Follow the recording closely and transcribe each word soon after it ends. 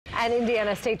An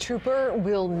Indiana state trooper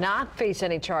will not face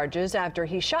any charges after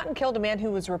he shot and killed a man who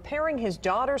was repairing his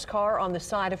daughter's car on the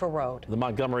side of a road. The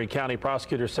Montgomery County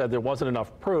prosecutor said there wasn't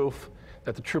enough proof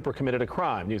that the trooper committed a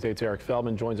crime. News 8's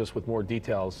Feldman joins us with more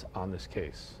details on this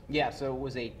case. Yeah, so it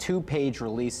was a two-page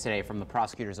release today from the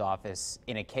prosecutor's office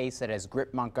in a case that has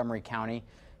gripped Montgomery County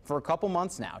for a couple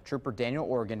months now. Trooper Daniel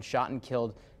Organ shot and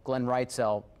killed Glenn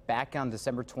Reitzel back on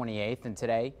December 28th, and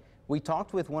today we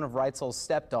talked with one of Reitzel's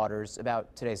stepdaughters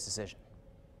about today's decision.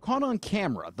 Caught on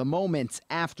camera the moments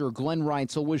after Glenn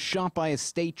Reitzel was shot by a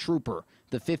state trooper.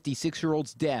 The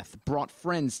 56-year-old's death brought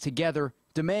friends together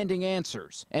demanding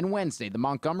answers. And Wednesday, the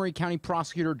Montgomery County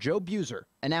prosecutor Joe Buser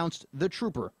announced the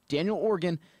trooper, Daniel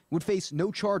Organ, would face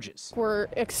no charges. We're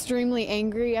extremely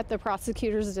angry at the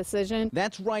prosecutor's decision.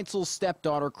 That's Reitzel's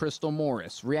stepdaughter, Crystal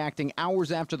Morris, reacting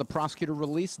hours after the prosecutor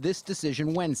released this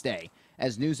decision Wednesday.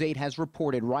 As News 8 has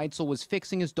reported, Reitzel was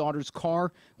fixing his daughter's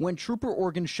car when Trooper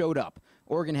Organ showed up.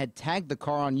 Organ had tagged the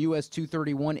car on US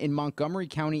 231 in Montgomery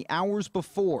County hours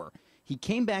before. He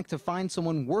came back to find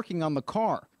someone working on the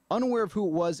car. Unaware of who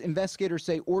it was, investigators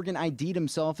say Organ ID'd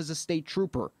himself as a state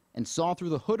trooper and saw through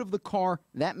the hood of the car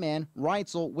that man,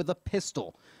 Reitzel, with a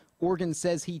pistol. Organ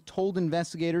says he told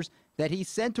investigators that he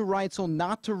said to Reitzel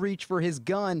not to reach for his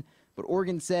gun, but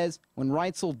Organ says when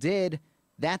Reitzel did,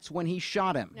 that's when he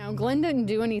shot him. Now, Glenn didn't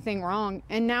do anything wrong,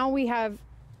 and now we have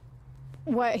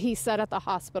what he said at the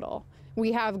hospital.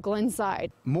 We have Glenn's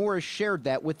side. Morris shared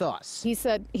that with us. He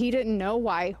said he didn't know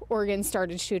why Organ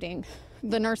started shooting.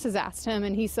 The nurses asked him,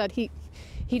 and he said he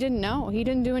didn't know. He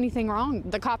didn't do anything wrong.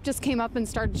 The cop just came up and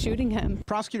started shooting him.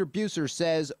 Prosecutor Buser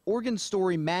says Organ's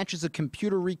story matches a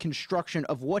computer reconstruction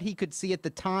of what he could see at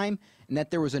the time, and that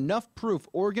there was enough proof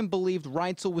Organ believed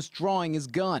Reitzel was drawing his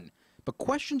gun. But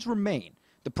questions remain.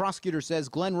 The prosecutor says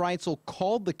Glenn Reitzel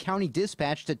called the county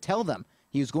dispatch to tell them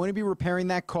he was going to be repairing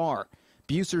that car.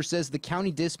 Buser says the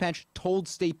county dispatch told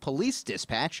state police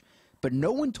dispatch, but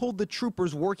no one told the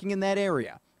troopers working in that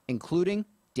area, including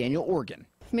Daniel Organ.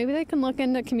 Maybe they can look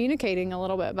into communicating a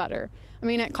little bit better. I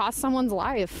mean, it cost someone's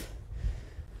life.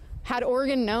 Had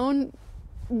Organ known,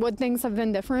 would things have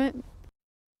been different?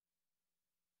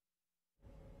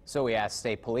 So we asked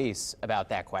state police about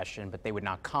that question, but they would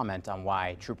not comment on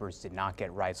why troopers did not get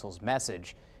Reitzel's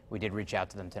message. We did reach out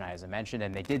to them tonight, as I mentioned,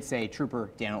 and they did say Trooper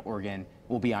Daniel Organ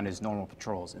will be on his normal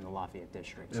patrols in the Lafayette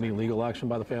district. Any legal action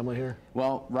by the family here?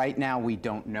 Well, right now we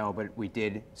don't know, but we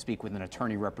did speak with an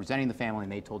attorney representing the family,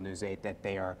 and they told News 8 that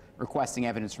they are requesting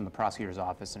evidence from the prosecutor's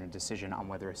office and a decision on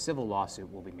whether a civil lawsuit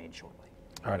will be made shortly.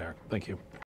 All right, Eric. Thank you.